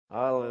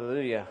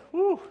Hallelujah.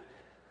 Woo.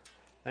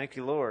 Thank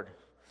you, Lord.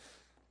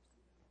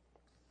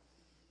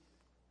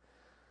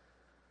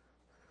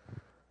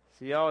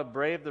 So y'all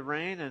braved the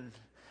rain and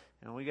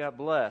we got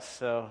blessed.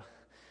 So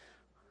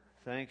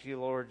thank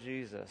you, Lord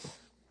Jesus.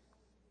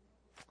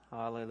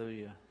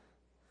 Hallelujah.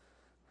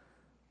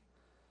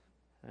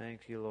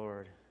 Thank you,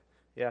 Lord.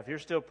 Yeah, if you're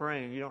still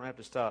praying, you don't have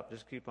to stop.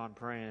 Just keep on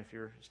praying. If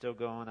you're still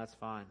going, that's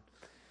fine.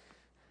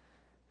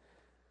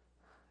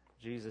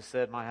 Jesus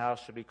said, my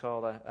house should be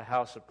called a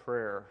house of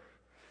prayer.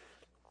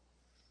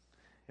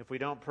 If we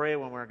don't pray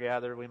when we're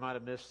gathered, we might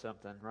have missed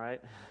something,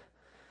 right?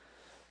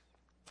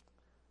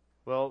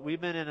 Well, we've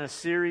been in a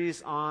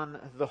series on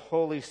the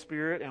Holy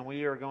Spirit, and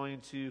we are going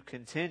to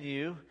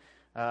continue.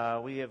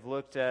 We have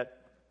looked at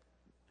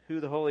who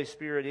the Holy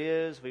Spirit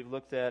is. We've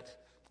looked at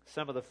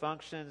some of the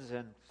functions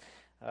and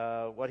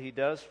what He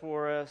does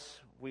for us.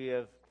 We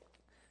have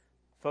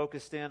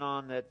focused in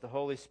on that the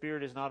Holy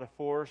Spirit is not a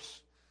force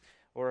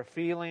or a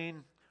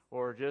feeling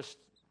or just,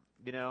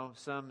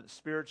 some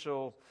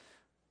spiritual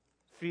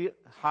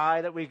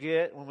high that we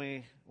get when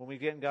we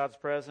get in God's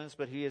presence,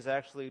 but He is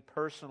actually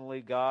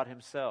personally God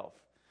Himself.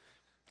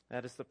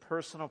 That is the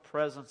personal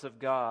presence of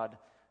God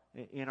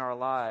in our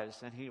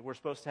lives, and we're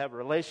supposed to have a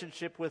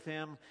relationship with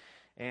Him,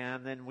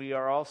 and then we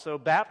are also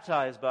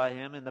baptized by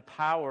Him in the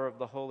power of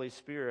the Holy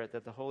Spirit,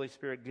 that the Holy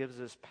Spirit gives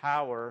us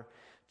power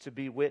to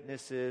be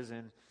witnesses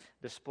and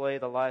display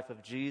the life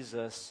of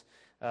Jesus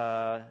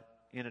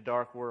in a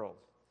dark world.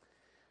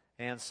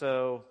 And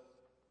so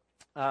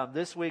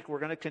this week we're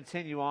going to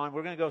continue on.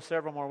 We're going to go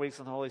several more weeks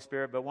on the Holy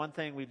Spirit, but one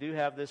thing we do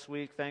have this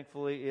week,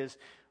 thankfully, is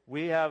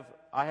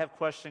I have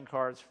question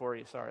cards for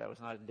you. Sorry, that was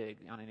not a dig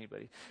on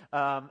anybody.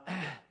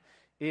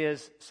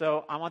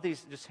 So I want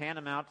these, just hand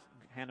them out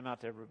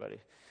to everybody.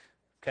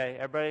 Okay,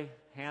 everybody,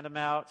 hand them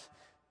out.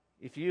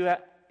 If you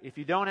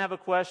don't have a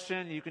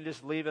question, you can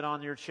just leave it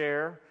on your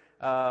chair.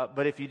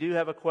 But if you do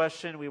have a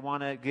question, we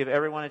want to give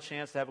everyone a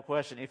chance to have a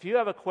question. If you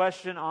have a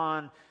question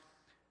on,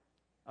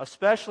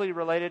 especially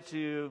related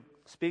to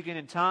speaking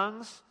in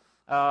tongues,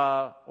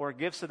 or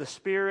gifts of the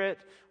Spirit,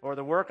 or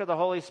the work of the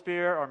Holy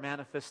Spirit, or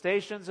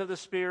manifestations of the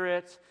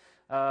Spirit,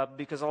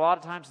 because a lot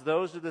of times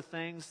those are the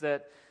things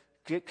that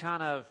get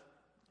kind of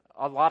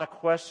a lot of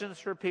questions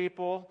for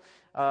people.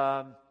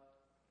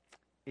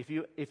 If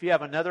you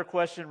have another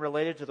question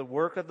related to the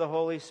work of the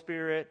Holy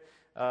Spirit,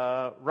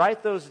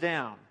 write those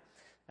down.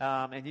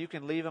 And you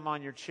can leave them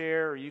on your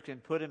chair, or you can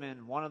put them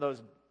in one of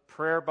those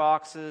prayer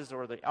boxes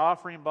or the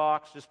offering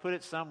box. Just put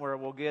it somewhere,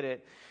 we'll get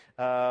it.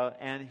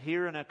 And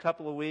here in a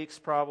couple of weeks,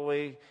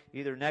 probably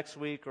either next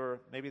week or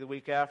maybe the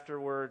week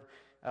afterward,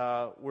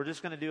 we're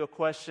just going to do a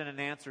question and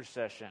answer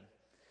session.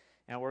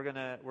 And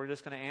we're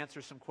just going to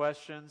answer some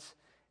questions,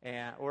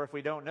 or if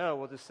we don't know,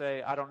 we'll just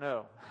say, I don't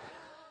know.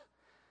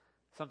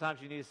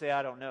 Sometimes you need to say,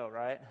 I don't know,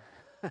 right?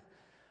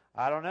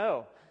 I don't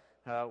know.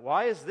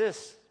 Why is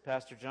this,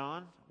 Pastor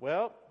John?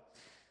 Well,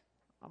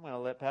 I'm going to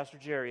let Pastor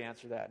Jerry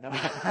answer that. No,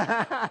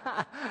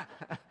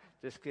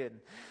 just kidding.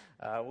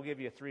 We'll give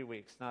you 3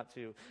 weeks, not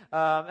 2.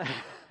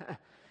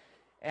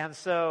 And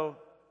so,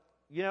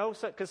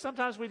 because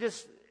sometimes we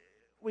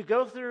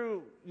go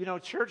through,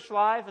 church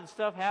life and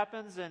stuff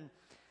happens, and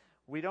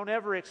we don't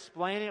ever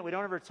explain it. We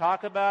don't ever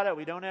talk about it.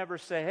 We don't ever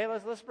say, hey,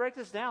 let's break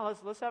this down.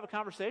 Let's have a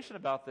conversation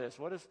about this.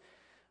 What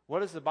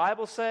does the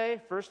Bible say?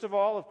 First of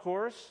all, of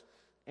course,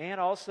 and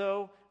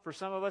also for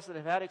some of us that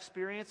have had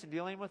experience in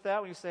dealing with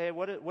that, when you say, hey,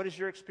 what has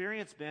your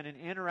experience been in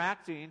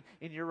interacting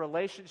in your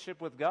relationship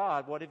with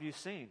God? What have you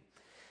seen?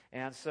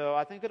 And so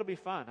I think it'll be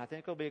fun. I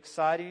think it'll be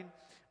exciting.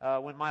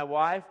 When my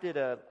wife did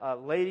a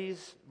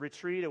ladies'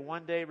 retreat, a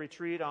one-day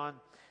retreat on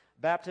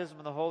baptism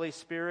of the Holy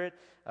Spirit,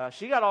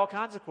 she got all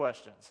kinds of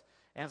questions.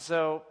 And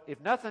so if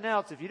nothing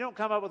else, if you don't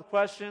come up with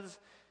questions,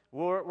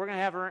 we're going to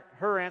have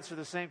her answer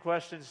the same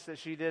questions that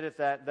she did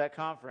at that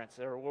conference,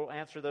 or we'll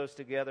answer those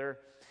together.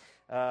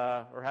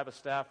 Or have a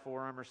staff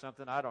forum or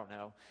something. I don't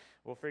know.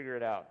 We'll figure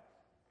it out.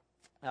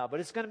 But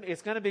it's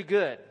gonna be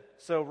good.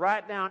 So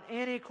write down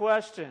any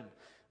question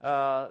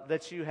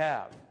that you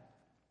have.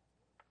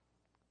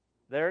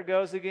 There it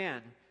goes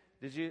again.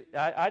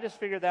 I just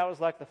figured that was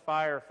like the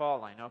fire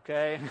falling.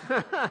 Okay.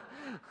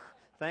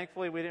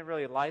 Thankfully, we didn't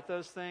really light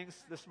those things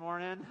this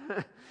morning,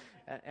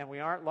 and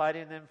we aren't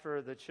lighting them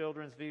for the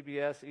children's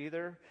VBS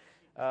either.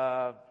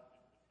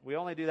 We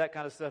only do that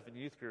kind of stuff in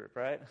youth group,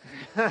 right?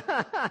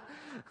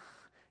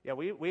 Yeah,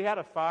 we had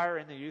a fire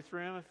in the youth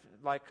room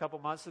like a couple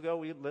months ago.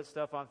 We lit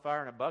stuff on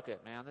fire in a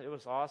bucket, man. It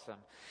was awesome.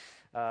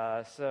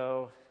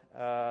 So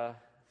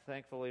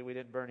thankfully, we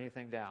didn't burn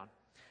anything down.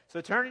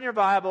 So turn in your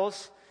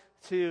Bibles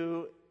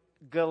to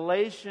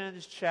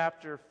Galatians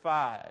chapter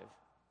 5.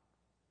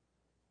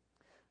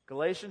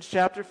 Galatians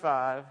chapter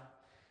 5.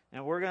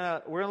 And we're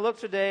gonna look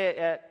today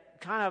at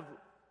kind of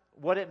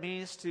what it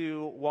means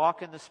to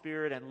walk in the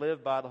Spirit and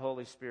live by the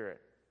Holy Spirit.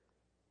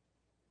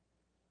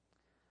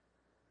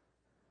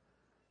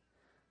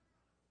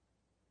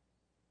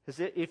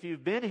 Because if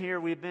you've been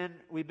here, we've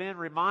been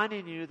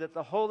reminding you that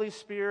the Holy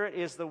Spirit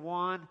is the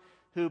one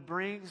who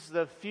brings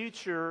the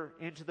future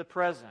into the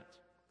present.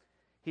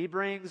 He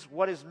brings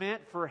what is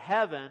meant for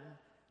heaven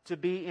to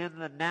be in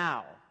the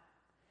now.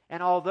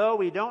 And although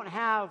we don't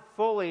have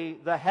fully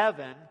the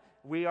heaven,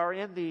 we are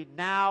in the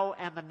now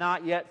and the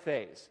not yet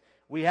phase.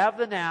 We have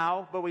the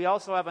now, but we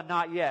also have a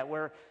not yet,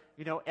 where,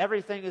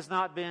 everything has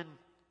not been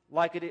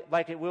like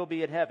it will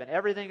be in heaven.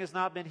 Everything has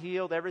not been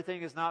healed.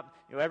 Everything is not,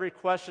 every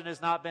question has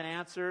not been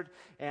answered,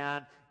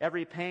 and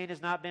every pain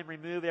has not been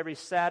removed. Every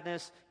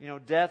sadness,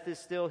 death is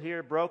still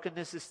here.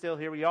 Brokenness is still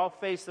here. We all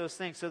face those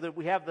things, so that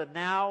we have the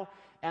now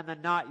and the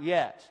not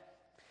yet.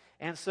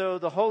 And so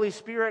the Holy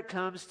Spirit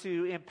comes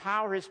to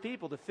empower His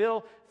people, to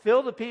fill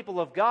the people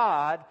of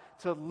God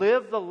to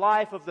live the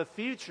life of the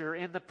future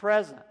in the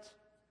present.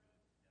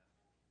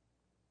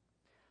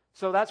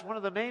 So that's one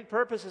of the main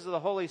purposes of the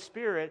Holy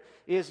Spirit,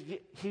 is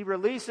He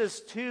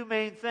releases two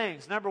main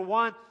things. Number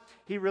one,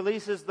 He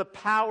releases the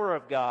power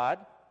of God.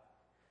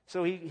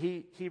 So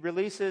He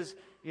releases,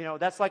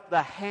 that's like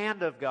the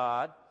hand of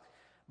God.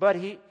 But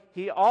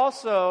He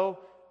also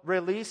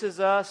releases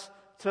us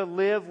to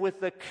live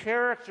with the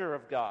character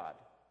of God.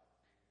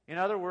 In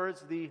other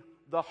words, the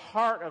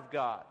heart of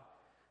God.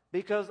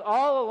 Because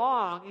all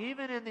along,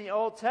 even in the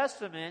Old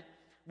Testament,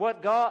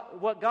 what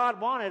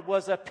God wanted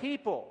was a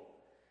people.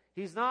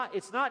 It's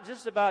not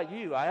just about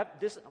you. I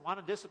want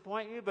to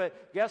disappoint you,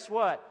 but guess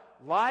what?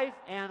 Life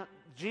and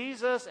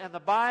Jesus and the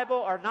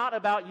Bible are not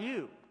about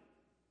you.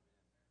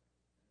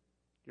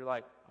 You're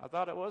like, I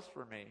thought it was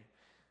for me.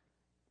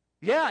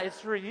 Yeah, it's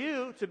for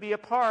you to be a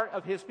part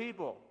of His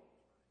people.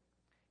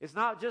 It's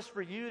not just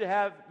for you to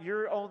have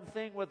your own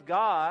thing with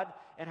God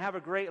and have a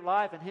great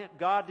life and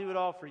God do it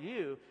all for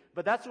you,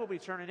 but that's what we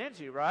turn it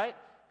into, right?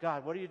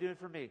 God, what are you doing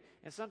for me?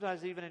 And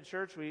sometimes even in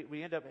church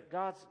we end up,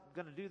 God's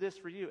going to do this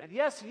for you. And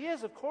yes, He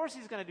is. Of course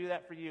He's going to do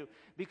that for you,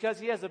 because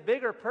He has a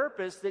bigger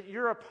purpose, that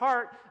you're a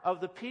part of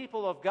the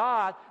people of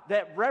God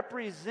that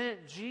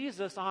represent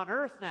Jesus on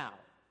earth now.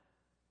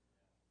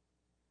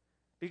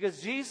 Because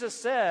Jesus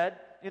said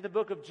in the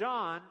book of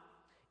John,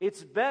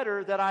 it's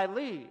better that I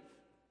leave,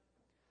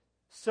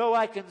 so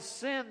I can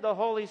send the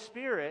Holy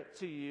Spirit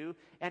to you,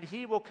 and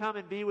He will come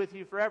and be with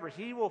you forever.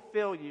 He will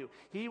fill you.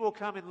 He will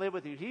come and live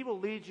with you. He will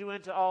lead you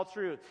into all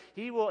truth.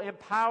 He will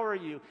empower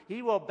you.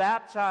 He will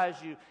baptize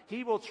you.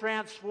 He will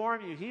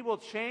transform you. He will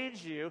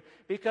change you,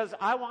 because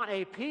I want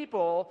a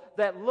people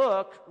that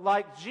look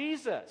like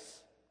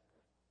Jesus.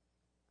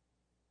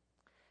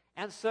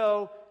 And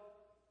so,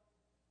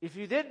 if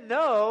you didn't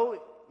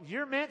know,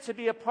 you're meant to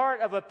be a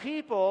part of a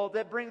people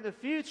that bring the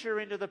future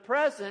into the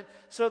present,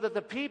 so that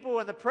the people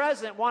in the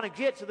present want to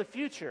get to the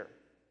future.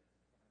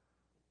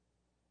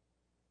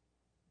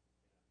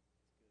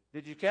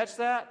 Did you catch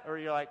that? Or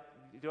you're like,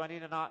 do I need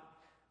to not?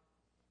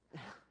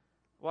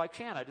 Well, I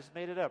can't. I just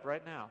made it up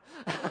right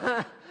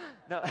now.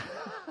 No.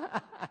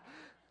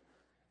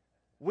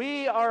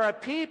 We are a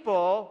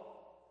people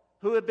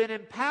who have been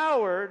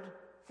empowered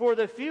for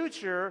the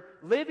future,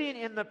 living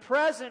in the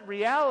present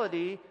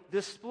reality,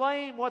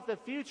 displaying what the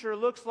future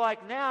looks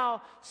like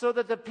now, so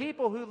that the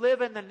people who live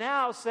in the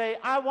now say,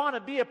 I want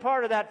to be a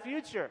part of that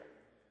future.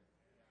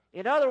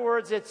 In other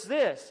words, it's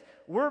this: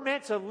 we're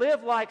meant to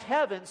live like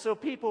heaven, so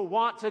people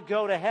want to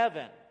go to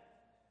heaven.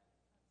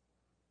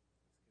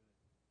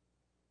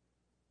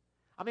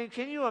 I mean,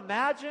 can you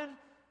imagine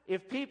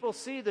if people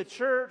see the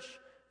church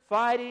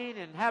fighting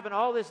and having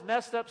all this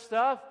messed up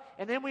stuff,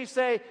 and then we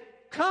say,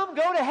 come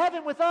go to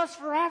heaven with us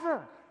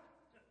forever?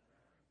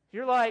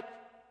 You're like,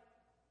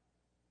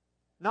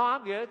 no,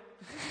 I'm good.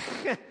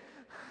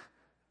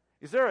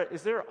 Is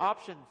there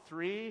option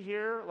 3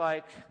 here?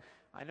 Like,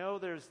 I know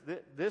there's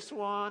this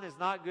one is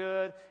not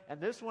good,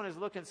 and this one is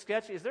looking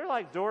sketchy. Is there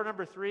like door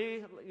number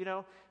 3?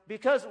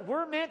 Because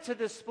we're meant to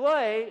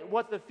display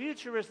what the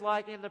future is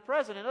like in the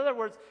present. In other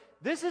words,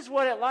 this is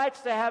what it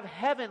likes to have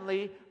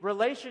heavenly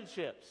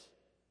relationships.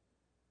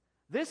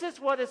 This is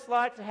what it's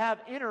like to have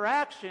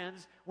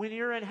interactions when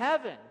you're in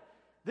heaven.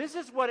 This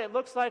is what it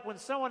looks like when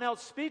someone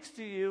else speaks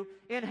to you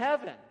in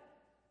heaven.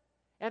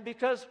 And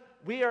because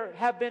we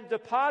have been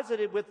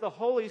deposited with the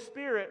Holy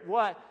Spirit,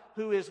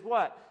 who is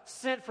what?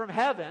 Sent from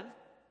heaven.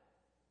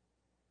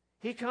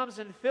 He comes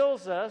and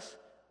fills us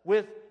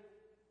with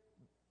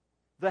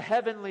the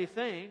heavenly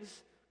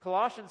things.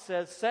 Colossians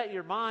says, set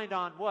your mind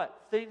on what?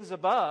 Things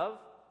above.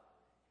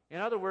 In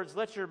other words,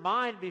 let your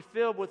mind be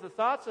filled with the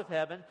thoughts of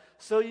heaven,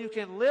 so you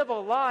can live a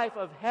life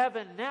of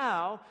heaven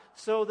now,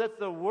 so that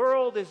the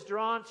world is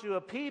drawn to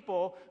a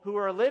people who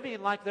are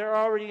living like they're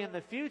already in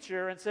the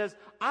future and says,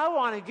 I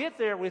want to get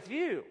there with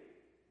you.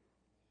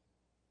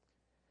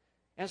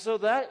 And so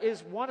that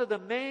is one of the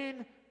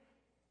main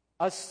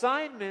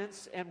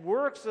assignments and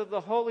works of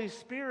the Holy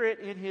Spirit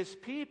in His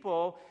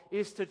people,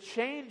 is to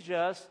change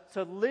us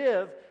to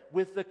live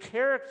with the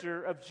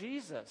character of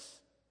Jesus.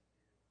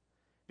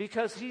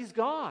 Because He's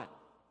gone.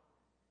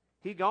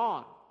 He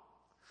gone.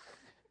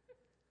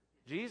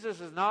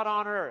 Jesus is not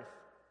on earth.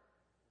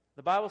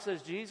 The Bible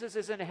says Jesus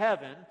is in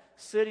heaven,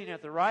 sitting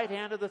at the right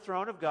hand of the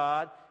throne of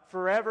God,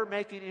 forever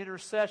making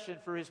intercession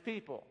for His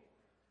people.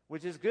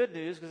 Which is good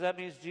news, because that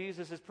means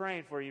Jesus is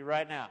praying for you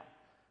right now.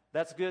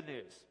 That's good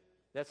news.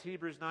 That's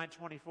Hebrews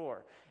 9:24.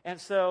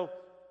 And so,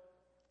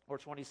 or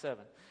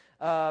 27.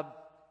 So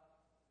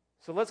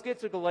let's get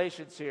to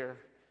Galatians here.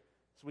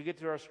 So we get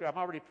to our script.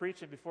 I'm already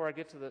preaching before I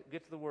get to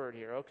the word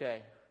here.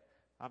 Okay.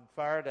 I'm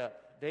fired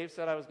up. Dave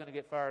said I was going to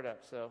get fired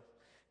up, so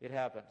it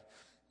happened.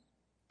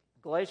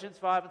 Galatians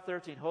 5 and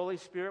 13. Holy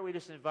Spirit, we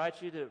just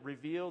invite you to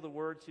reveal the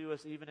word to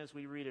us even as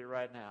we read it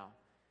right now.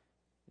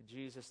 In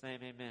Jesus'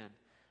 name, amen.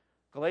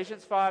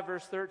 Galatians 5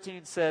 verse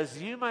 13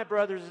 says, "You, my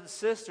brothers and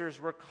sisters,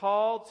 were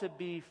called to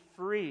be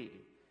free,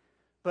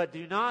 but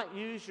do not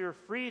use your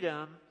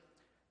freedom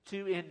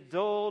to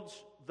indulge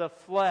the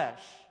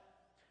flesh.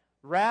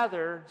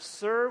 Rather,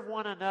 serve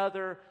one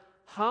another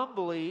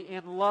humbly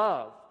in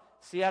love."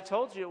 See, I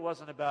told you it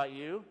wasn't about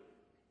you.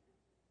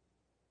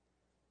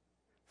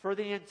 "For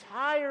the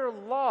entire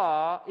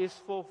law is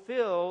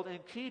fulfilled in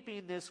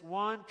keeping this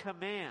one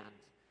command: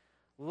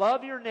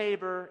 love your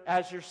neighbor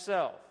as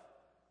yourself."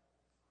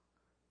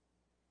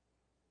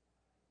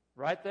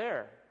 Right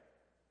there.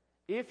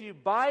 "If you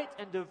bite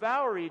and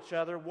devour each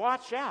other,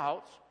 watch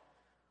out,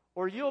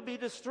 or you'll be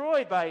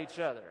destroyed by each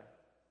other."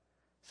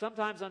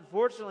 Sometimes,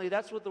 unfortunately,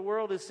 that's what the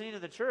world is seeing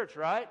in the church,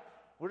 right?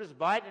 We're just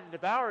biting and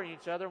devouring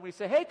each other, and we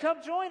say, "Hey,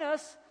 come join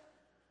us."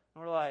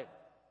 And we're like,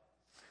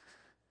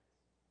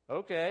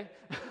 okay.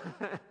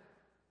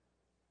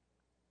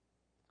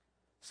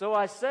 "So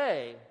I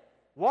say,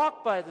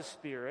 walk by the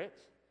Spirit,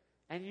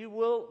 and you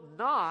will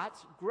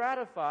not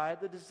gratify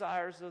the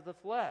desires of the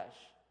flesh.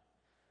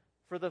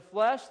 For the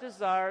flesh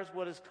desires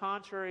what is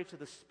contrary to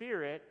the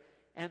Spirit,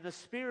 and the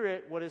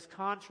Spirit what is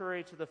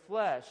contrary to the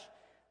flesh.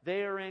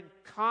 They are in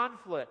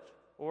conflict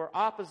or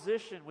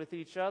opposition with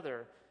each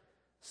other,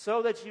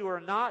 so that you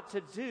are not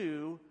to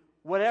do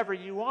whatever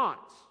you want.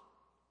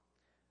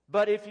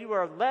 But if you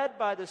are led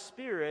by the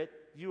Spirit,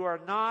 you are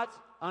not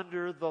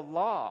under the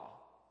law.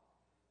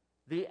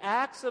 The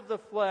acts of the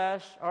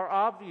flesh are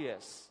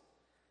obvious: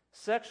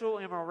 sexual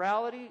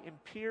immorality,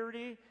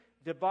 impurity,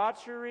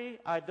 debauchery,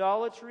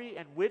 idolatry,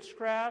 and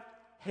witchcraft,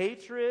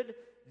 hatred,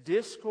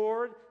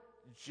 discord,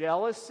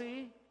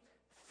 jealousy,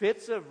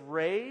 fits of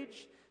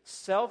rage,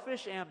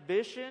 selfish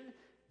ambition,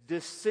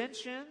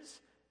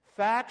 dissensions,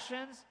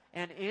 factions,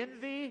 and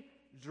envy,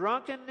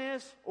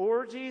 drunkenness,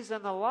 orgies,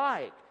 and the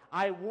like.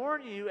 I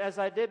warn you, as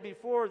I did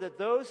before, that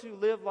those who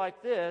live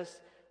like this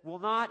will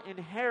not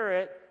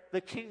inherit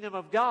the kingdom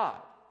of God.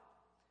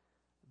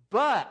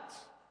 But,"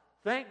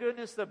 thank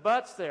goodness the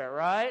but's there,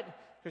 right?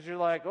 Because you're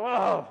like,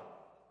 oh,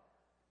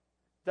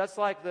 that's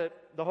like the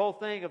whole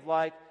thing of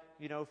like,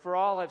 for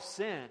all have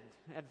sinned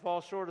and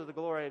fall short of the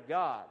glory of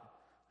God.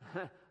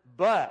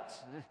 But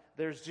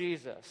there's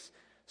Jesus.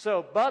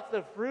 So, but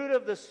the fruit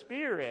of the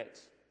Spirit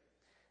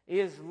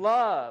is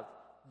love,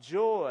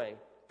 joy,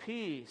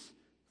 peace,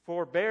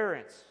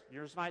 forbearance.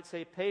 Yours might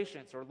say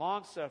patience or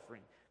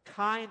long-suffering,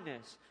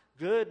 kindness,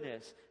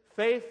 goodness,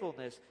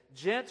 faithfulness,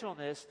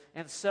 gentleness,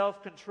 and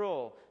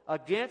self-control.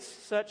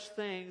 Against such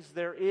things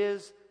there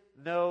is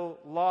no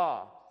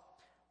law.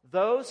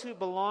 Those who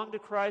belong to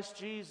Christ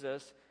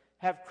Jesus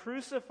have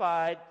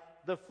crucified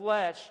the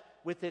flesh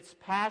with its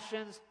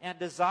passions and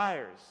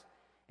desires.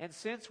 And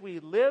since we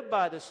live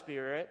by the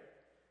Spirit,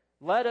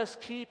 let us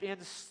keep in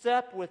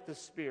step with the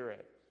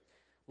Spirit.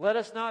 Let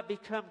us not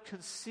become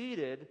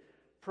conceited,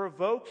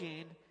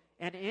 provoking,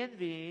 and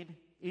envying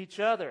each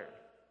other.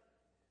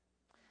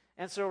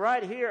 And so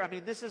right here,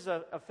 this is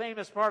a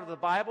famous part of the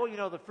Bible,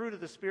 the fruit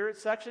of the Spirit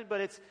section, but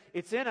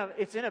it's in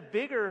a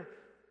bigger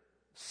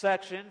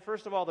section.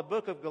 First of all, the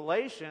book of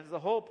Galatians.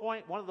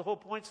 One of the whole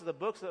points of the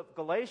books of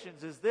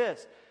Galatians is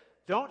this: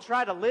 don't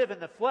try to live in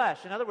the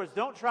flesh. In other words,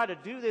 don't try to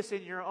do this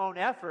in your own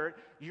effort.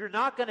 You're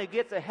not going to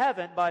get to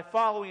heaven by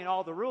following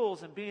all the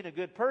rules and being a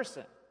good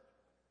person.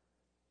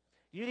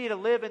 You need to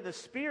live in the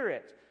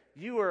Spirit.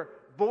 You were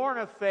born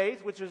of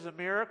faith, which is a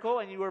miracle,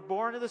 and you were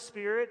born of the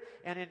Spirit.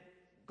 And in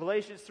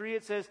Galatians 3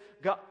 it says,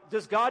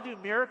 does God do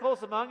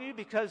miracles among you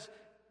because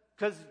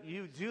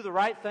you do the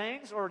right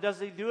things, or does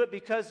He do it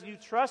because you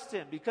trust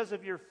Him, because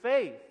of your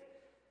faith?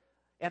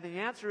 And the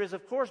answer is,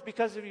 of course,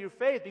 because of your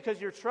faith,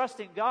 because you're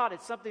trusting God.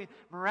 It's something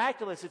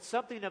miraculous. It's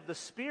something of the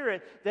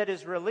Spirit that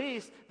is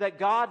released, that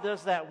God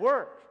does that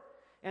work.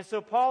 And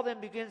so Paul then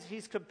begins,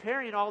 he's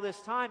comparing all this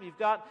time. You've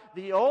got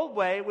the old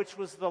way, which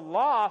was the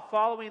law,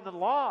 following the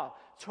law.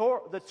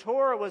 The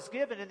Torah was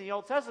given in the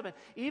Old Testament.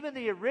 Even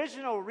the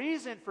original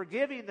reason for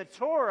giving the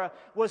Torah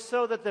was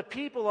so that the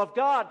people of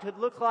God could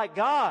look like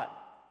God.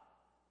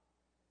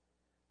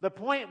 The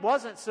point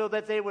wasn't so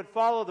that they would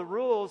follow the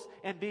rules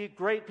and be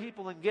great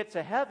people and get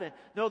to heaven.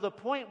 No, the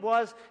point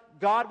was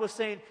God was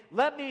saying,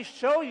 let me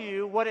show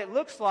you what it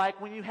looks like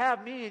when you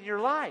have me in your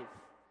life.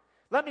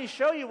 Let me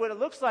show you what it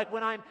looks like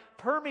when I'm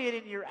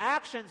permeating your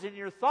actions and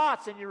your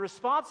thoughts and your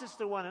responses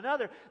to one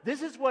another.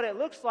 This is what it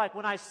looks like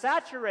when I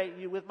saturate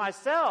you with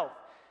myself.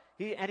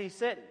 He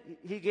said,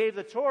 he gave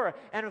the Torah.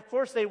 And of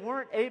course they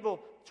weren't able,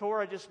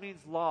 Torah just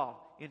means law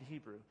in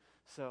Hebrew.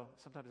 So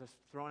sometimes I'm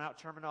throwing out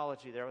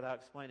terminology there without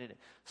explaining it.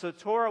 So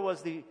Torah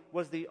was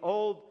the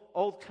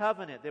old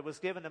covenant that was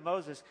given to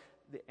Moses,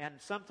 and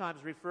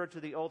sometimes referred to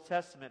the Old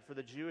Testament for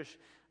the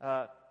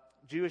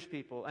Jewish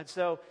people. And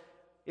so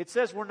it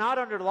says we're not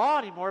under law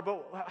anymore,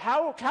 but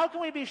how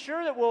can we be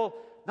sure that we'll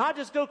not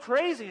just go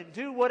crazy and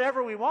do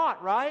whatever we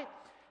want, right?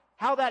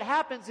 How that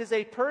happens is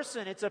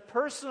it's a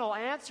personal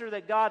answer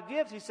that God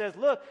gives. He says,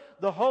 look,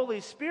 the Holy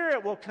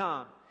Spirit will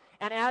come.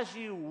 And as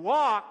you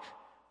walk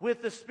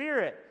with the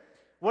Spirit,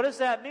 what does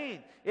that mean?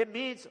 It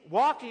means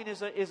walking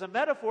is a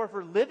metaphor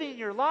for living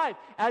your life.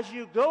 As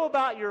you go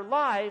about your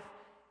life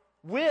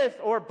with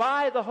or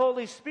by the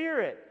Holy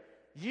Spirit,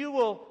 you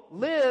will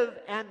live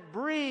and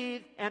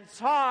breathe and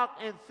talk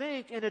and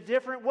think in a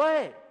different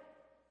way.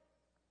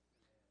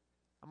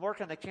 I'm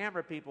working the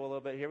camera people a little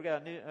bit here. We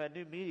got a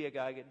new media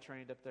guy getting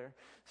trained up there.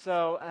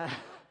 So,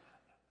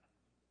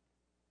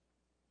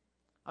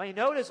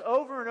 notice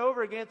over and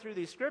over again through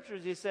these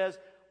scriptures, he says,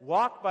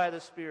 walk by the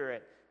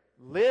Spirit,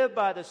 live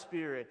by the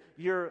Spirit,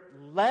 you're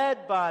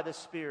led by the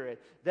Spirit,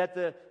 that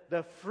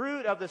the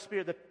fruit of the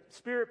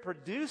Spirit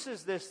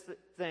produces this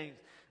thing.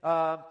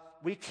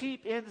 We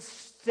keep in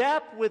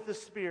step with the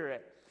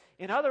Spirit.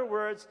 In other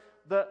words,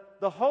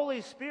 the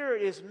Holy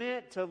Spirit is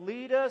meant to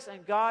lead us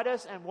and guide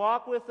us and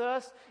walk with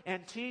us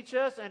and teach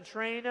us and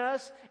train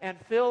us and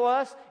fill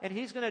us, and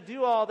He's going to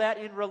do all that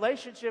in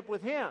relationship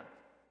with Him.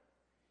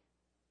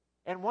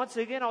 And once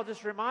again, I'll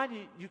just remind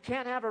you, you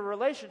can't have a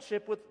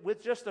relationship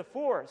with just a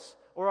force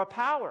or a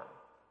power.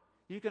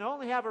 You can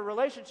only have a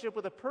relationship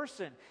with a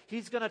person.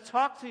 He's going to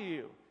talk to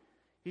you.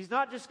 He's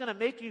not just going to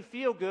make you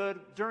feel good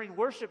during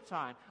worship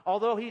time,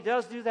 although He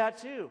does do that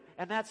too,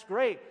 and that's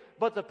great.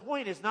 But the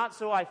point is not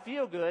so I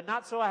feel good,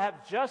 not so I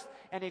have just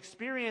an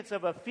experience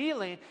of a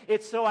feeling.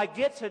 It's so I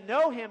get to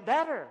know Him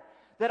better,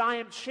 that I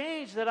am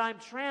changed, that I'm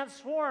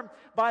transformed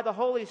by the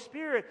Holy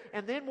Spirit.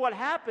 And then what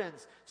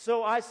happens?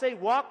 So I say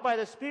walk by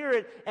the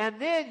Spirit,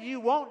 and then you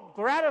won't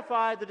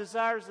gratify the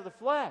desires of the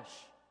flesh.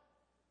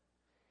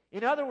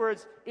 In other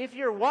words, if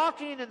you're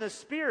walking in the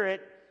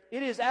Spirit,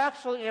 it is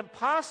actually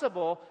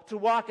impossible to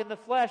walk in the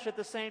flesh at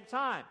the same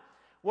time.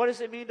 What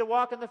does it mean to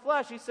walk in the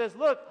flesh? He says,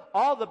 look,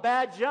 all the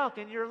bad junk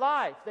in your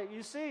life that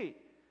you see,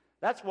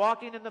 that's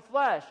walking in the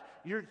flesh.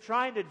 You're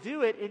trying to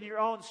do it in your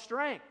own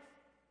strength.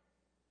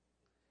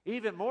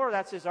 Even more,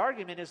 that's his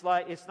argument, is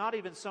like, it's not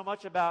even so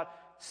much about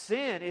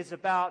sin, it's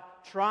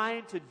about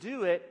trying to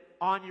do it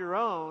on your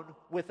own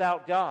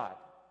without God.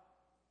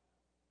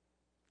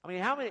 I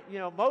mean,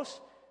 most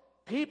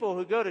people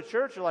who go to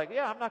church are like,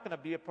 yeah, I'm not going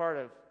to be a part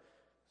of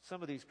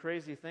some of these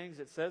crazy things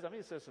it says.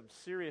 It says some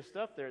serious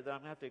stuff there that I'm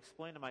going to have to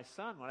explain to my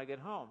son when I get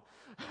home.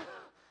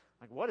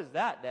 Like, what is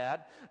that,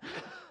 Dad?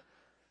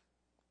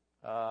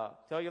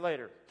 Tell you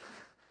later.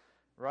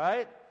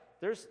 Right?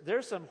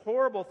 There's some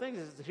horrible things.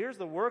 Here's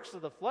the works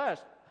of the flesh.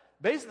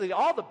 Basically,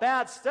 all the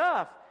bad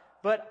stuff.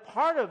 But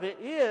part of it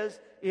is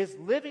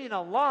living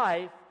a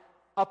life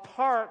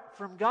apart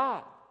from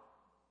God.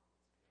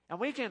 And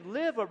we can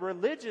live a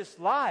religious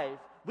life.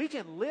 We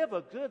can live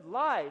a good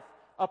life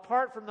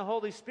apart from the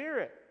Holy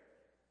Spirit.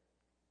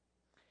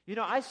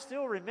 I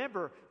still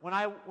remember when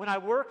I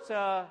worked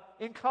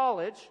in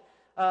college,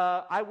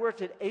 I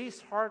worked at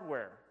Ace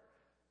Hardware.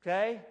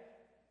 Okay?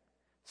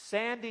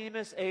 San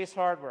Dimas Ace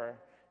Hardware.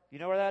 You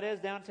know where that is,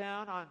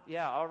 downtown?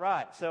 Yeah, all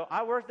right. So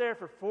I worked there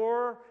for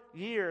 4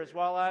 years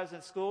while I was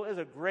in school. It was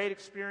a great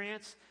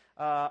experience.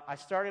 I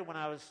started when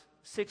I was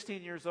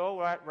 16 years old,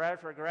 right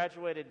after I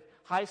graduated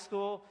high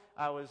school.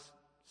 I was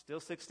still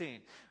 16.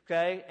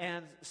 Okay?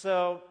 And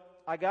so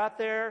I got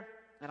there,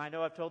 and I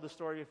know I've told this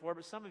story before,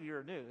 but some of you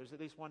are new. There's at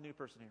least one new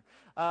person here.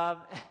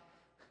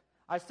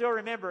 I still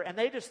remember, and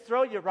they just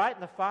throw you right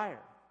in the fire.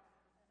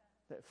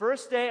 The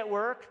first day at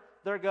work,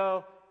 they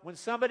go, when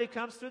somebody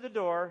comes through the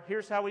door,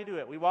 here's how we do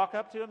it. We walk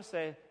up to them and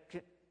say,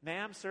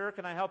 ma'am, sir,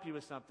 can I help you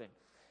with something?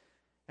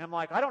 And I'm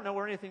like, I don't know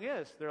where anything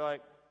is. They're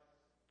like,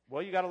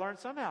 well, you got to learn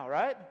somehow,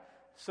 right?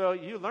 So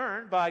you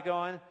learn by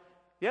going,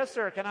 yes,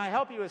 sir, can I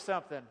help you with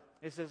something?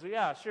 He says, well,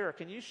 yeah, sure.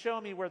 Can you show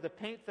me where the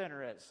paint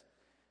thinner is?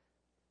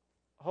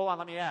 Hold on,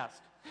 let me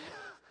ask.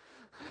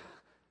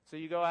 So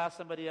you go ask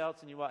somebody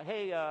else, and you want,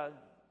 hey,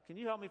 can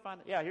you help me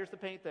find it? Yeah, here's the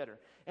paint thinner.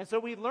 And so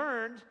we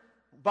learned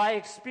by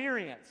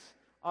experience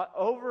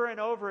over and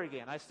over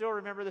again. I still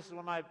remember, this is one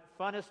of my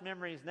funnest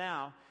memories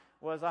now,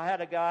 was I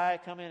had a guy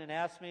come in and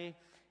ask me,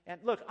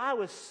 and look, I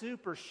was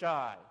super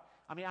shy.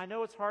 I mean, I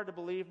know it's hard to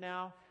believe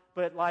now,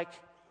 but like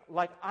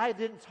I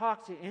didn't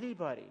talk to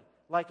anybody,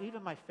 like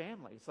even my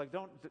family. It's like,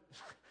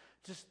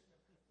 just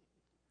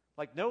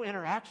like no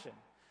interaction.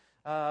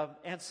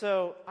 And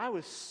so I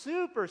was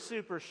super,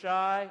 super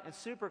shy and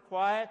super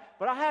quiet,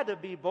 but I had to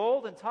be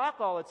bold and talk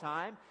all the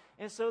time.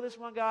 And so this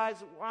one guy's,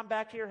 I'm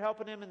back here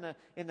helping him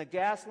in the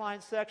gas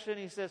line section.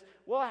 He says,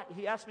 well,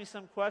 he asked me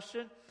some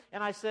question,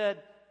 and I said,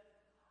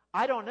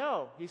 I don't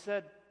know. He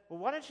said, well,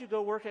 why don't you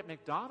go work at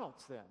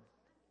McDonald's then?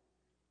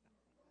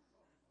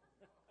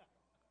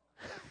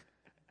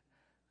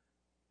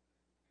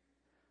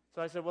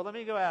 So I said, well, let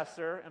me go ask,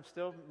 sir. I'm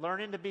still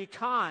learning to be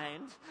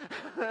kind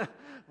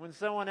when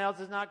someone else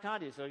is not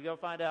kind to you. So you go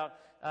find out,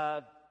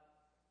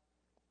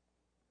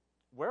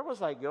 where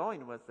was I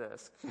going with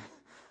this?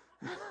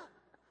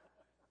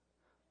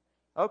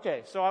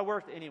 Okay, so I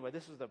worked, anyway,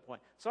 this is the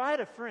point. So I had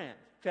a friend,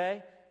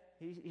 okay?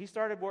 he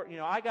started work.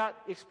 I got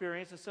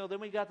experience, and so then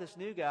we got this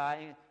new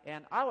guy,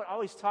 and I would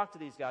always talk to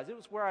these guys. It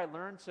was where I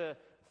learned to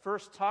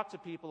first talk to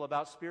people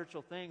about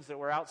spiritual things that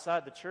were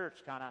outside the church,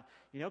 kind of,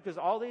 because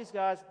all these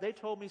guys, they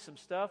told me some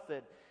stuff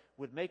that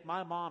would make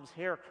my mom's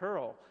hair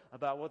curl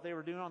about what they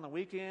were doing on the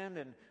weekend,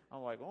 and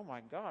I'm like, oh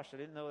my gosh, I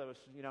didn't know that was,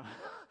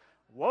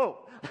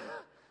 whoa.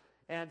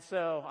 And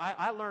so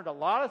I learned a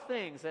lot of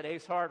things at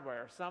Ace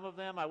Hardware. Some of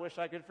them I wish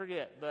I could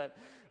forget, but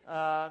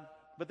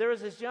there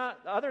was this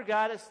other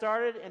guy that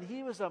started, and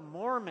he was a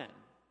Mormon.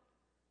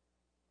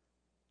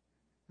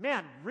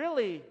 Man,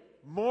 really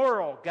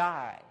moral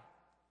guy.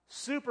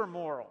 Super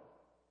moral.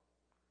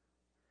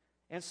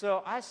 And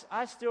so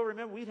I still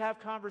remember we'd have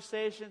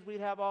conversations,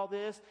 we'd have all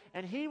this,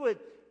 and he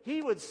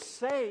would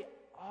say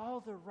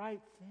all the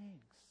right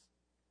things.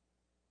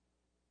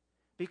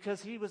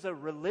 Because he was a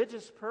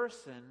religious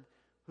person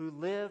who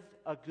lived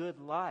a good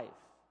life.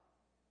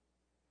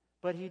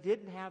 But he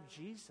didn't have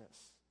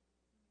Jesus.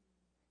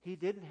 He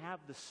didn't have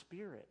the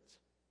Spirit.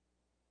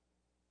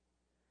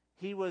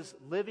 He was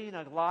living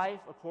a life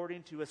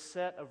according to a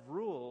set of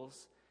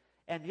rules.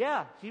 And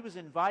yeah, he was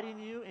inviting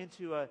you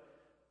into a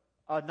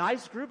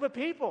nice group of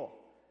people.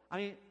 I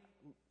mean,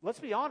 let's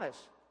be honest.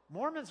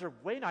 Mormons are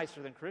way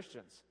nicer than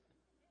Christians.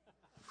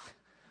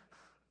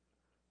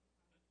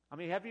 I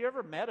mean, have you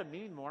ever met a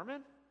mean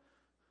Mormon?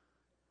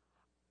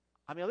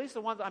 I mean, at least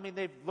the ones,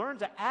 they've learned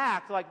to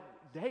act like,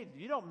 hey,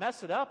 you don't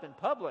mess it up in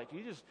public.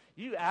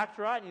 You act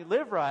right and you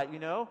live right,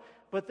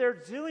 But they're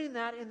doing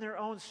that in their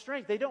own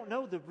strength. They don't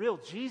know the real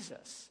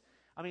Jesus.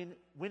 I mean,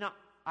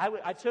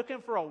 I took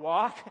him for a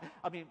walk.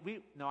 I didn't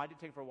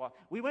take him for a walk.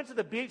 We went to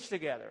the beach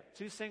together.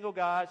 Two single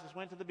guys just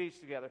went to the beach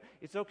together.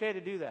 It's okay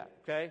to do that,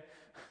 okay?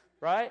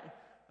 Right?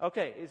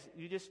 Okay,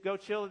 you just go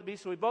chill at the beach.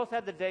 So we both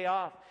had the day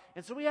off.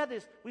 And so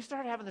we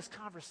started having this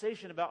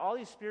conversation about all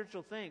these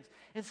spiritual things.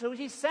 And so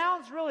he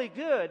sounds really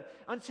good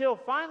until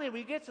finally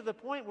we get to the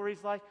point where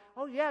he's like,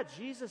 oh yeah,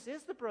 Jesus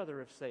is the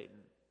brother of Satan.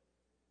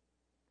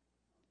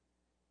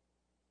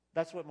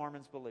 That's what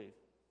Mormons believe.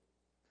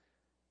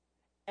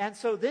 And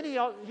so then he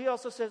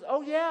also says,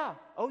 oh yeah.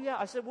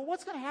 I said, well,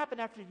 what's going to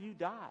happen after you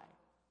die?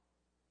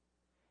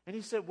 And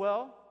he said,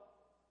 well,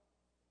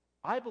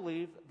 I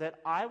believe that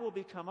I will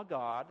become a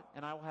god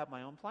and I will have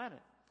my own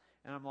planet.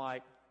 And I'm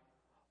like,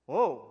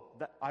 whoa,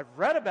 I've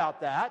read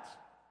about that.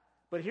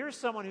 But here's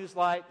someone who's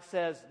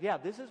says, yeah,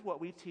 this is what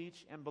we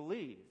teach and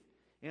believe.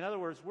 In other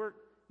words,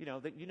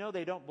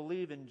 they don't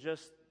believe in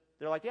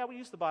they're like, yeah, we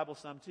use the Bible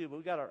some too, but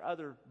we got our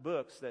other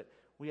books that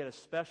we had a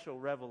special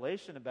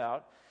revelation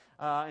about.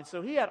 And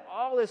so he had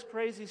all this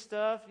crazy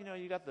stuff.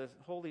 You got the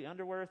holy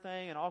underwear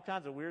thing and all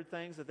kinds of weird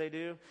things that they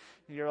do.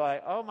 And you're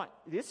like, oh my,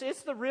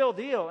 it's the real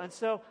deal. And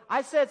so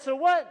I said, so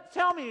what?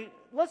 Tell me,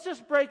 let's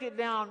just break it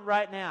down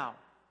right now.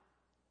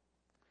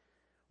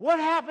 What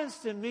happens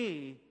to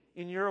me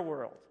in your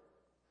world?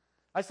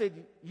 I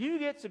said, you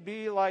get to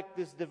be like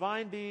this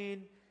divine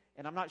being,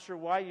 and I'm not sure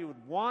why you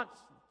would want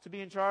to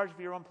be in charge of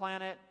your own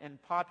planet and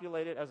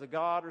populate it as a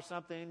god or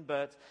something,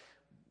 but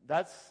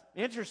that's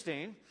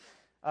interesting.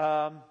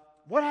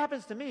 What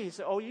happens to me? He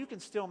said, oh, you can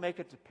still make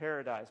it to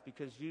paradise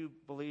because you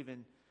believe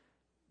in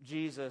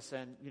Jesus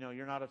and,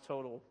 you're not a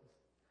total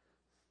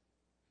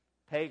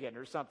pagan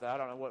or something. I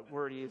don't know what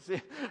word he is.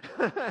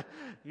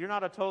 You're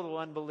not a total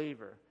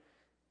unbeliever.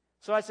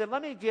 So I said,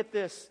 let me get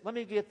this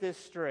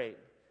straight.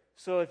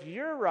 So if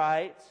you're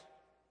right,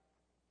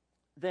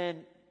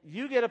 then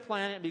you get a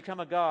planet and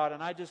become a god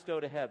and I just go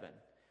to heaven.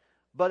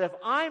 But if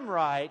I'm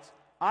right,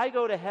 I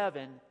go to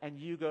heaven and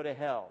you go to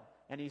hell.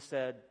 And he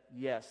said,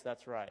 yes,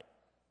 that's right.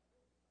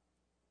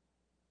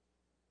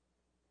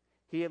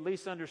 He at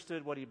least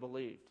understood what he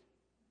believed.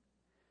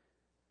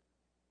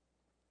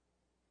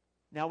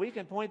 Now we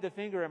can point the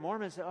finger at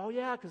Mormons and say, oh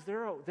yeah, because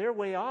they're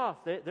way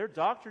off. Their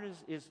doctrine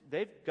is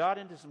they've got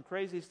into some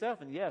crazy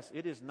stuff. And yes,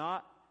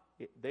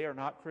 they are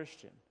not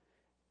Christian.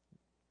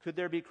 Could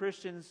there be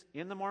Christians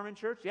in the Mormon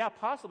church? Yeah,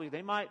 possibly.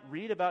 They might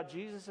read about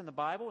Jesus in the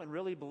Bible and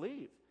really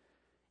believe.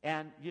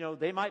 And,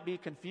 they might be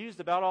confused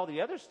about all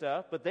the other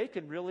stuff, but they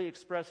can really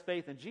express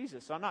faith in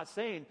Jesus. So I'm not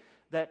saying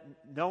that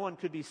no one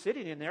could be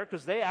sitting in there,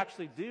 because they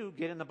actually do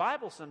get in the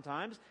Bible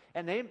sometimes,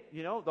 and they,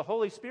 the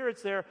Holy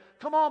Spirit's there,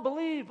 come on,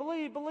 believe,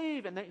 believe,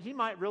 believe, and he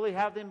might really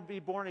have them be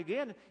born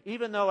again,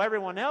 even though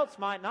everyone else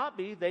might not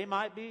be, they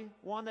might be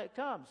one that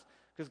comes,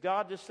 because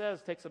God just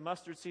says, takes a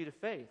mustard seed of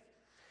faith.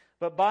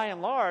 But by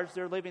and large,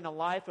 they're living a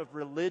life of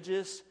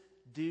religious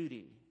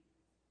duty.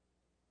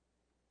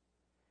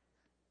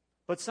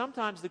 But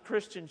sometimes the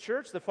Christian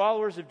church, the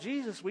followers of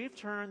Jesus, we've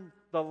turned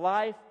the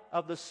life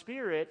of the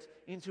Spirit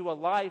into a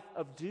life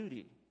of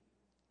duty.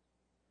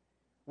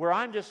 Where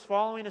I'm just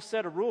following a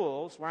set of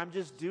rules, where I'm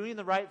just doing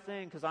the right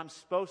thing because I'm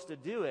supposed to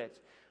do it.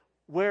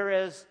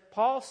 Whereas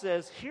Paul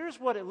says, here's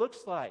what it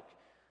looks like.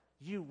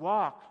 You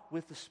walk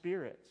with the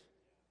Spirit.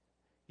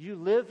 You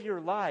live your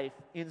life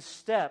in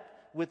step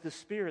with the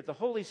Spirit. The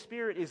Holy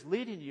Spirit is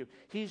leading you.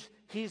 He's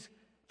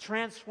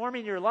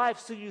transforming your life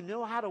so you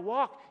know how to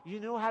walk,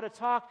 you know how to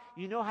talk,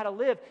 you know how to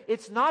live.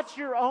 It's not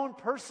your own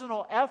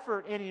personal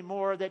effort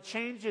anymore that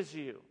changes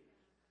you.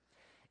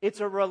 It's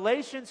a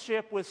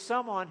relationship with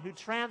someone who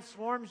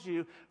transforms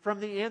you from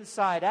the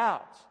inside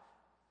out.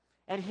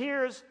 And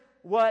here's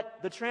what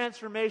the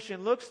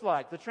transformation looks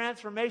like. The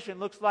transformation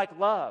looks like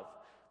love.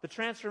 The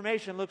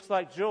transformation looks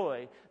like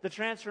joy. The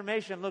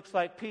transformation looks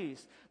like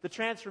peace. The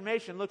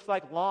transformation looks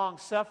like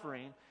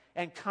long-suffering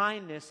and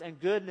kindness and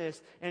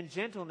goodness and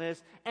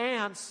gentleness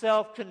and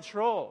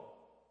self-control.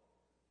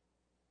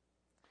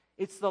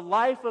 It's the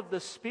life of the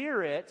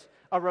Spirit,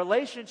 a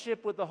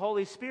relationship with the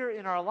Holy Spirit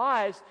in our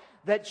lives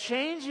that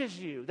changes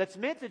you, that's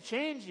meant to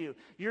change you.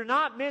 You're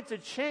not meant to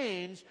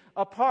change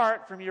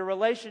apart from your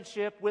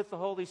relationship with the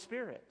Holy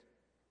Spirit.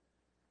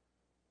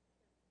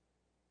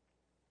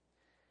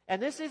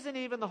 And this isn't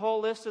even the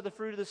whole list of the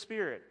fruit of the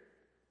Spirit.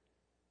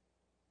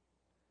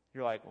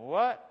 You're like,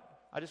 what?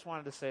 I just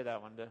wanted to say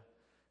that one to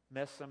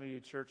mess some of you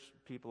church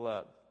people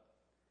up.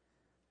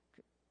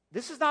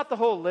 This is not the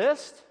whole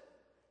list.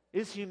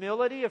 Is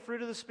humility a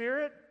fruit of the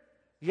Spirit?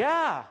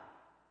 Yeah.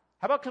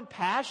 How about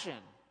compassion?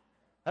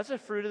 That's a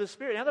fruit of the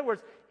Spirit. In other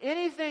words,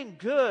 anything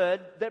good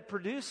that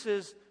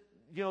produces,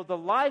 the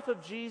life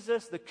of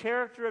Jesus, the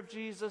character of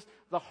Jesus,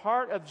 the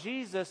heart of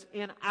Jesus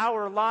in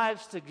our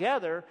lives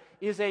together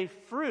is a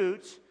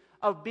fruit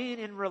of being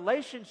in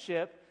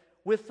relationship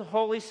with the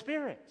Holy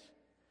Spirit.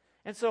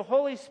 And so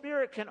Holy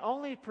Spirit can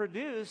only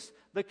produce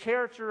the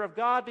character of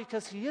God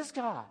because He is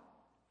God.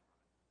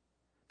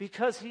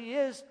 Because He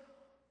is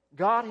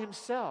God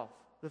Himself,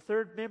 the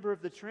third member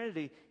of the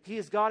Trinity. He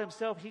is God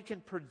Himself. He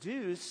can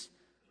produce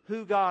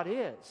who God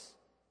is.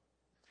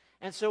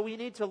 And so we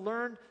need to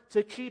learn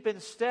to keep in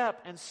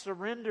step and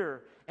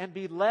surrender and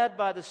be led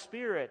by the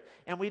Spirit.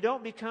 And we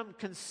don't become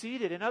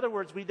conceited. In other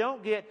words, we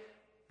don't get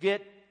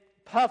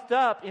puffed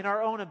up in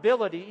our own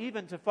ability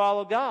even to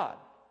follow God.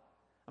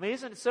 I mean,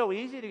 isn't it so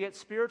easy to get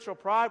spiritual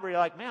pride where you're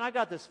like, man, I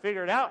got this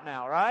figured out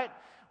now, right?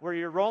 Where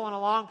you're rolling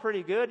along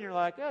pretty good and you're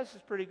like, oh, this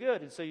is pretty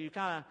good. And so you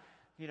kind of,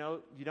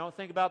 you don't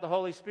think about the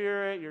Holy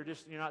Spirit. You're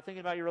not thinking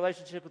about your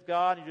relationship with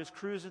God. You're just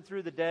cruising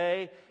through the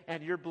day,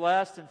 and you're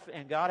blessed,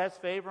 and God has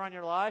favor on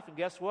your life. And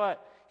guess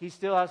what? He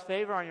still has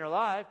favor on your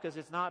life because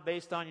it's not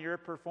based on your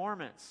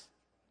performance.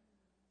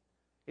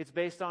 It's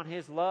based on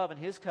His love and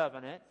His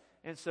covenant.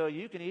 And so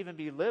you can even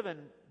be living,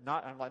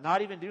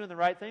 not even doing the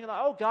right thing.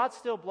 Like, oh, God's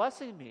still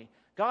blessing me.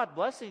 God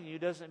blessing you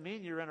doesn't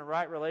mean you're in a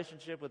right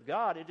relationship with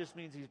God. It just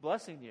means He's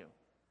blessing you.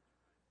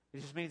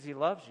 It just means He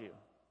loves you.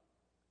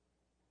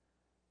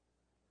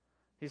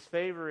 His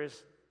favor is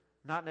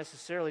not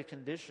necessarily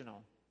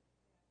conditional.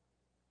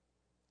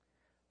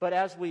 But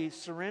as we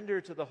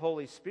surrender to the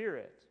Holy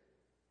Spirit,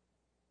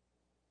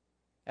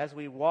 as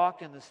we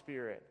walk in the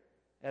Spirit,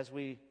 as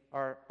we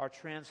are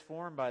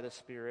transformed by the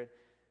Spirit,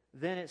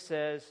 then it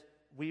says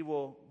we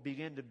will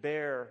begin to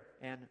bear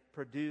and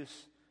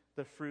produce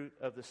the fruit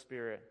of the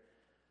Spirit.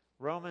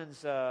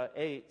 Romans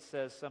 8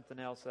 says something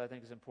else that I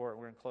think is important.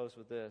 We're going to close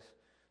with this.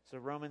 So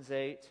Romans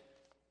 8.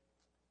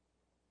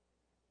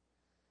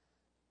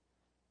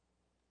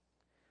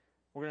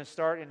 We're going to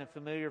start in a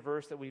familiar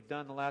verse that we've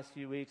done the last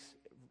few weeks,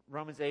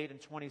 Romans 8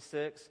 and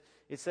 26.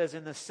 It says,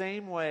 in the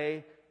same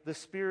way, the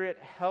Spirit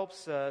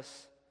helps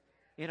us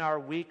in our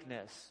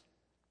weakness.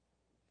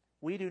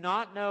 We do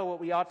not know what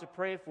we ought to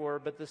pray for,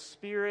 but the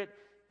Spirit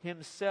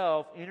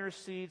Himself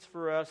intercedes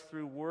for us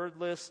through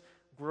wordless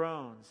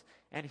groans.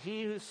 And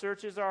He who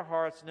searches our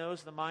hearts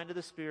knows the mind of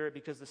the Spirit,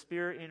 because the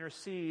Spirit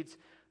intercedes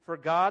for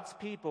God's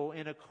people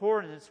in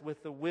accordance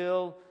with the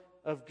will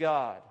of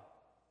God.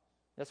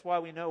 That's why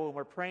we know when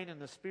we're praying in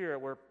the Spirit,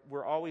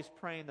 we're always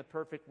praying the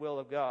perfect will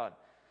of God.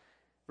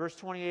 Verse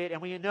 28,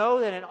 and we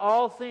know that in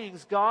all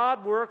things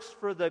God works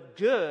for the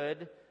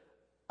good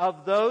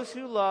of those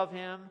who love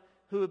Him,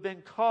 who have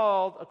been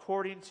called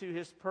according to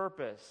His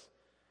purpose.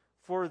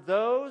 For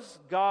those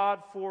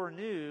God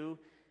foreknew,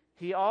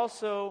 He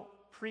also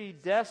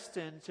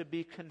predestined to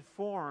be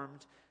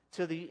conformed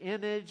to the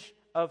image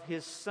of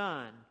His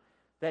Son,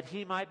 that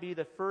He might be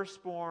the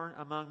firstborn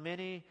among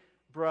many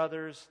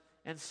brothers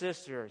and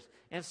sisters.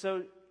 And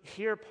so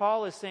here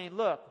Paul is saying,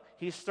 look,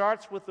 he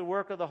starts with the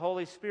work of the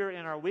Holy Spirit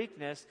in our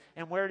weakness,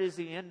 and where does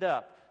he end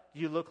up?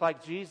 You look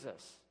like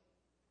Jesus.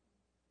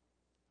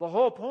 The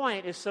whole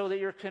point is so that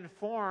you're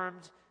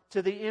conformed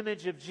to the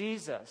image of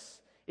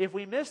Jesus. If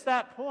we miss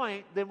that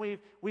point, then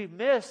we've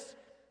missed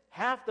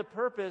half the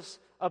purpose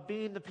of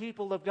being the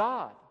people of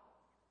God.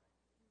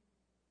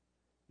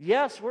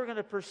 Yes, we're going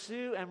to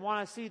pursue and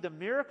want to see the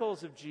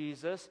miracles of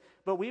Jesus,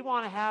 but we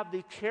want to have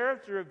the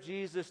character of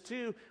Jesus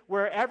too,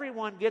 where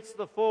everyone gets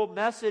the full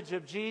message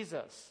of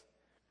Jesus,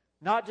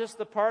 not just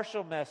the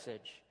partial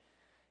message.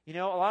 A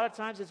lot of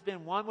times it's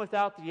been one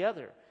without the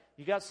other.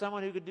 You got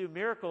someone who can do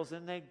miracles,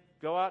 and they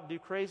go out and do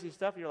crazy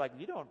stuff, and you're like,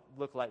 you don't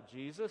look like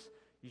Jesus.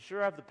 You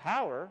sure have the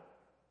power.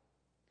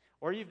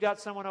 Or you've got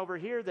someone over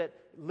here that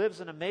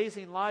lives an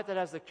amazing life that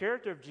has the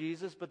character of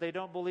Jesus, but they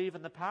don't believe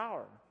in the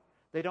power.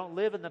 They don't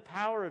live in the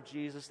power of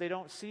Jesus. They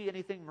don't see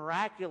anything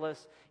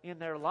miraculous in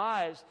their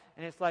lives.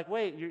 And it's like,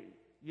 wait,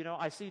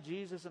 I see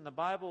Jesus in the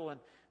Bible, and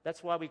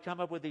that's why we come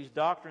up with these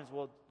doctrines.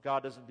 Well,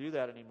 God doesn't do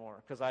that anymore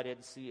because I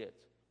didn't see it.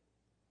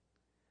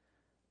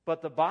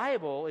 But the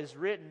Bible is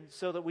written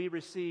so that we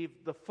receive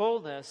the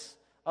fullness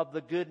of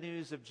the good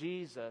news of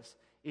Jesus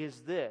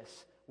is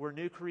this. We're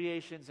new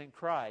creations in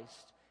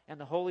Christ, and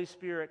the Holy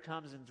Spirit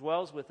comes and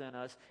dwells within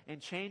us and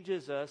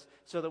changes us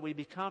so that we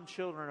become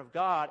children of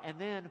God, and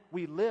then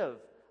we live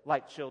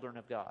like children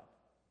of God.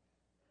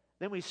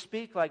 Then we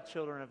speak like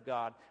children of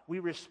God. We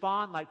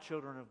respond like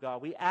children of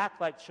God. We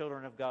act like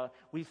children of God.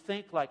 We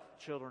think like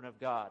children of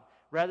God,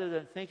 rather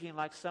than thinking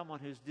like someone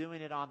who's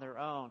doing it on their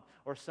own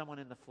or someone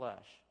in the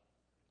flesh.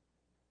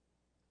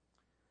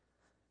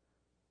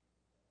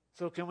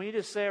 So can we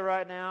just say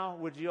right now,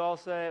 would you all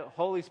say,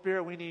 Holy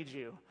Spirit, we need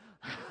you.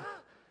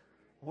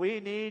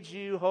 We need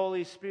you,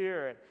 Holy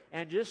Spirit.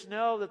 And just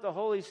know that the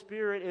Holy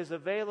Spirit is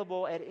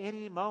available at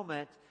any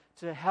moment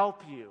to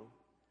help you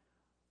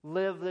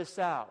live this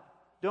out.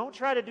 Don't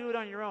try to do it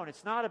on your own.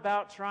 It's not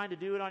about trying to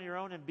do it on your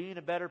own and being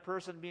a better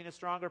person, being a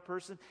stronger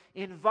person.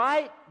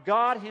 Invite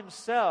God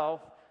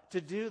Himself to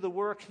do the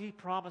work He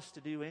promised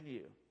to do in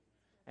you.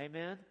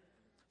 Amen?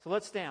 So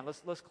let's stand.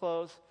 Let's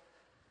close.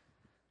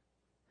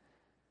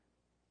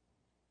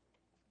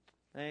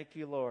 Thank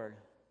you, Lord.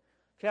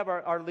 We have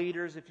our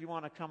leaders, if you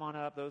want to come on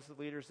up, those are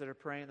the leaders that are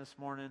praying this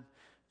morning,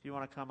 if you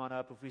want to come on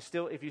up.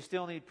 If you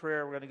still need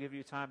prayer, we're going to give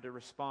you time to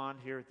respond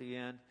here at the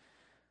end.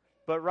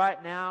 But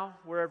right now,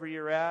 wherever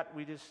you're at,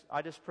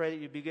 I just pray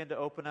that you begin to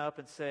open up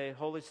and say,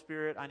 Holy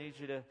Spirit, I need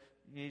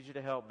you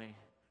to help me.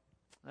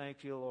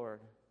 Thank you, Lord.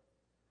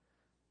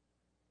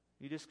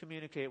 You just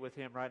communicate with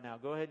Him right now.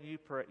 Go ahead and you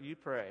pray.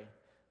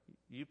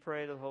 You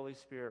pray to the Holy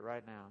Spirit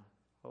right now.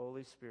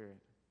 Holy Spirit.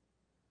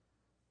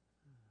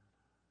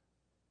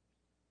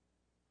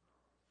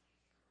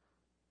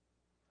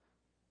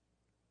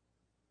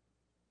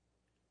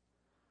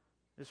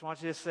 Just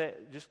want you to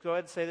just go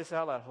ahead and say this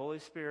out loud. Holy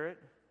Spirit,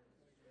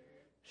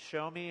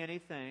 show me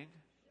anything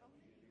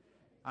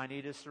I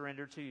need to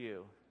surrender to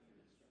you.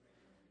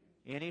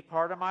 Any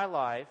part of my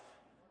life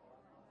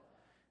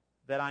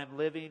that I'm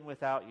living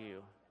without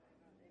you.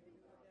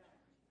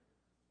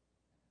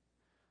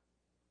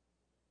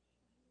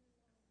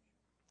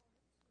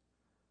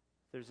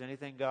 If there's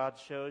anything God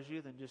shows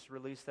you, then just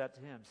release that to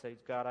Him. Say,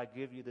 God, I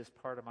give you this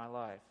part of my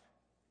life.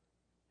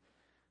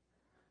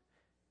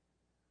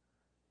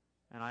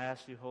 And I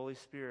ask you, Holy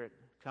Spirit,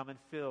 come and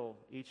fill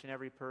each and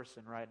every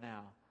person right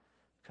now.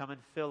 Come and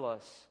fill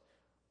us.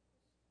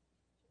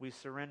 We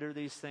surrender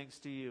these things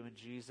to you in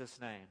Jesus'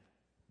 name.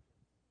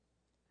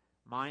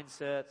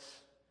 Mindsets,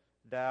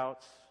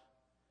 doubts,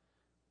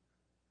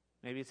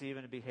 maybe it's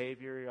even a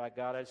behavior. You're like,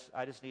 God,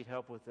 I just need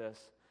help with this.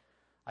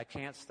 I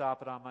can't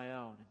stop it on my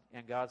own.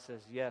 And God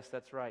says, yes,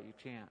 that's right, you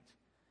can't.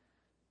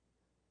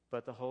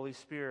 But the Holy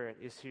Spirit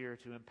is here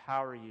to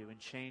empower you and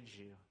change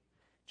you.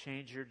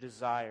 Change your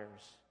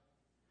desires.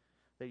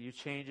 That you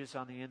change us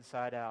on the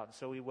inside out. And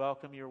so we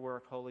welcome your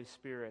work, Holy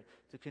Spirit,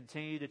 to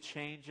continue to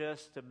change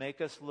us, to make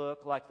us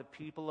look like the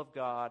people of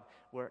God,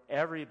 where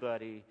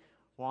everybody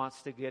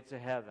wants to get to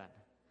heaven.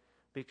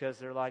 Because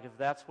they're like, if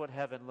that's what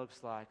heaven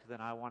looks like, then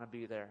I want to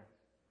be there.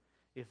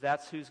 If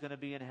that's who's going to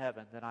be in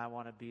heaven, then I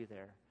want to be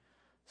there.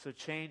 So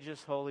change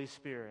us, Holy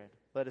Spirit.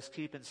 Let us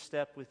keep in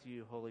step with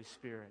you, Holy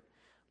Spirit.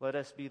 Let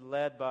us be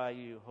led by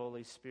you,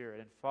 Holy Spirit,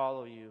 and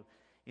follow you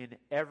in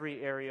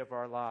every area of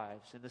our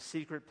lives. In the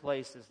secret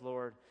places,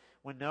 Lord,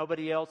 when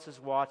nobody else is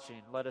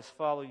watching, let us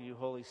follow you,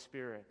 Holy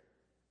Spirit.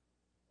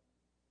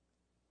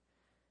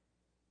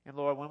 And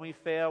Lord, when we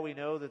fail, we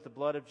know that the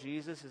blood of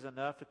Jesus is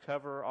enough to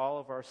cover all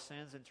of our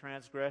sins and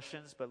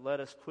transgressions, but let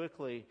us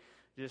quickly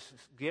just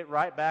get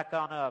right back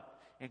on up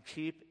and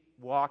keep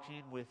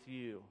walking with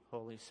you,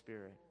 Holy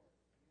Spirit.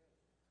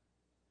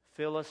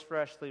 Fill us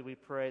freshly, we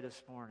pray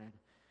this morning,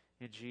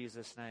 in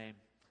Jesus' name.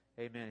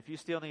 Amen. If you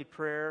still need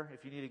prayer,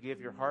 if you need to give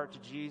your heart to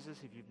Jesus,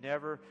 if you've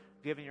never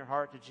given your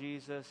heart to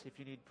Jesus, if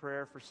you need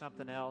prayer for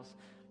something else,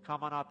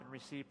 come on up and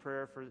receive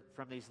prayer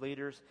from these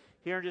leaders.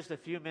 Here in just a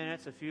few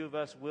minutes, a few of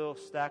us will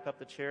stack up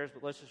the chairs,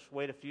 but let's just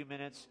wait a few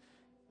minutes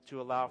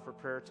to allow for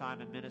prayer time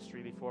and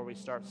ministry before we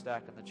start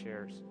stacking the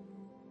chairs.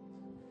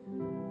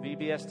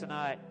 VBS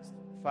tonight,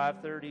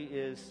 5:30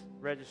 is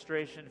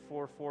registration,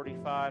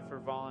 4:45 for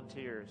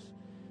volunteers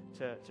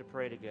to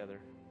pray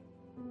together.